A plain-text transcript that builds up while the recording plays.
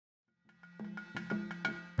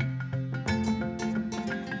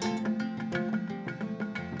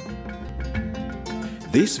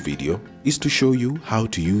This video is to show you how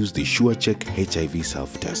to use the SureCheck HIV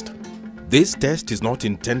self-test. This test is not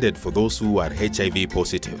intended for those who are HIV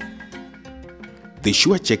positive. The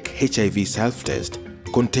SureCheck HIV self-test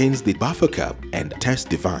contains the buffer cap and test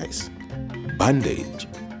device, bandage,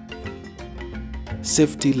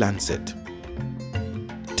 safety lancet,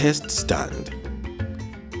 test stand,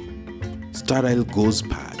 sterile gauze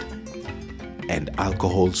pad, and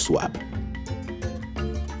alcohol swab.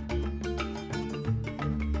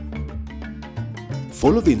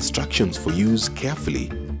 Follow the instructions for use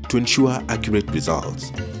carefully to ensure accurate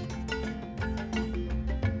results.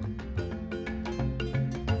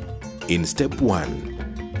 In step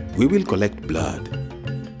 1, we will collect blood.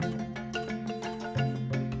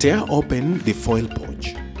 Tear open the foil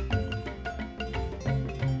pouch.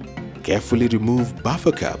 Carefully remove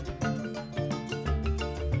buffer cap.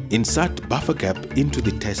 Insert buffer cap into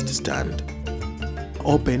the test stand.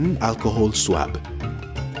 Open alcohol swab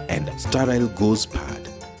and sterile gauze pad.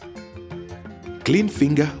 Clean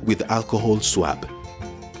finger with alcohol swab.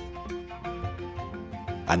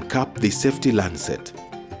 Uncap the safety lancet.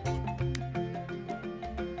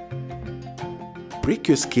 Prick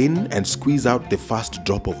your skin and squeeze out the first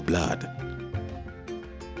drop of blood.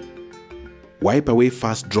 Wipe away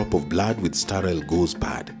first drop of blood with sterile gauze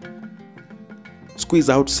pad. Squeeze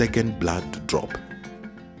out second blood drop.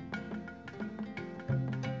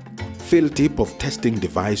 Fill tip of testing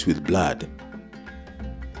device with blood.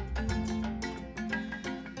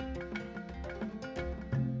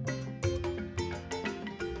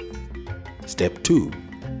 Step 2.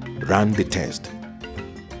 Run the test.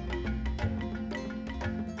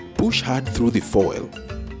 Push hard through the foil.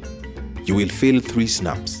 You will feel 3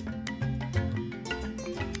 snaps.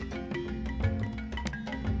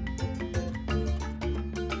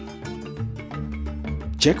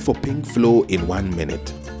 Check for pink flow in 1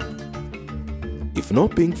 minute. If no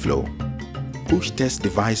pink flow, push test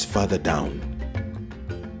device further down.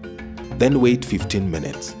 Then wait 15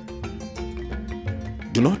 minutes.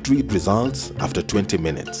 Do not read results after 20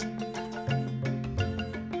 minutes.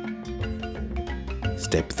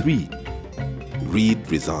 Step 3.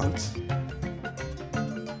 Read results.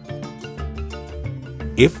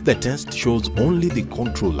 If the test shows only the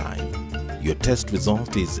control line, your test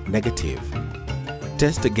result is negative.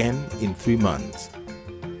 Test again in 3 months.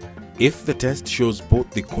 If the test shows both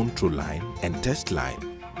the control line and test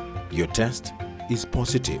line, your test is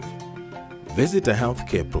positive. Visit a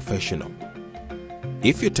healthcare professional.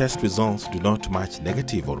 If your test results do not match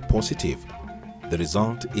negative or positive, the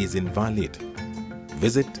result is invalid.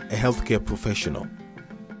 Visit a healthcare professional.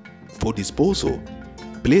 For disposal,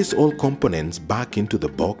 place all components back into the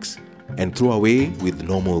box and throw away with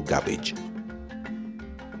normal garbage.